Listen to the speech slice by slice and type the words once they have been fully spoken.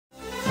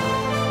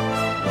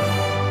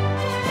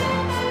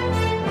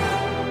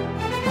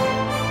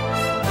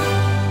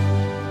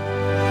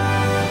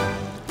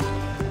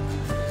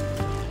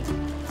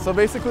So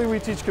basically we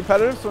teach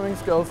competitive swimming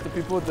skills to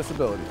people with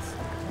disabilities.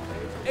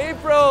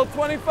 April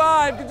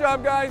 25, good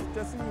job guys.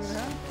 Jesse, you need a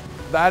hand?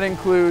 That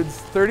includes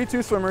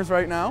 32 swimmers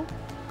right now,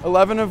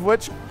 11 of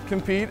which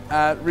compete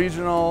at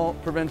regional,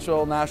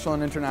 provincial, national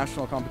and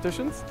international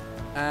competitions,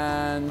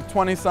 and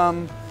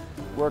 20-some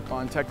work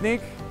on technique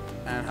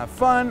and have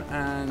fun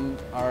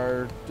and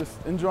are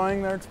just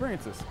enjoying their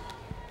experiences.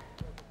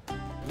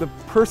 The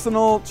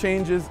personal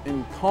changes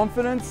in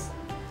confidence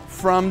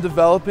from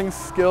developing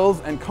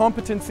skills and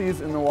competencies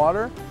in the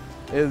water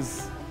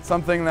is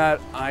something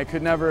that I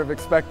could never have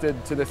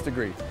expected to this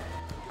degree.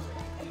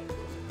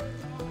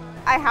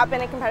 I have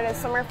been a competitive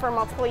swimmer for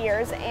multiple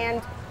years,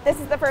 and this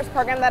is the first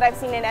program that I've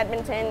seen in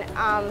Edmonton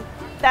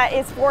that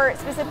is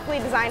specifically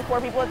designed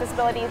for people with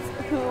disabilities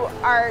who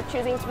are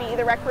choosing to be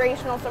either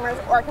recreational swimmers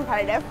or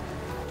competitive.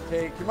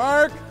 Take your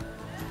mark,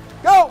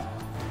 go!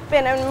 It's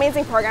been an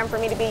amazing program for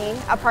me to be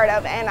a part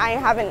of, and I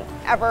haven't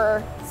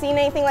ever seen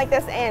anything like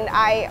this, and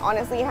I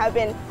honestly have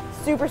been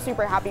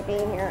super happy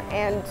being here,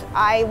 and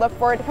I look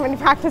forward to coming to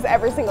practice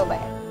every single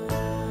day.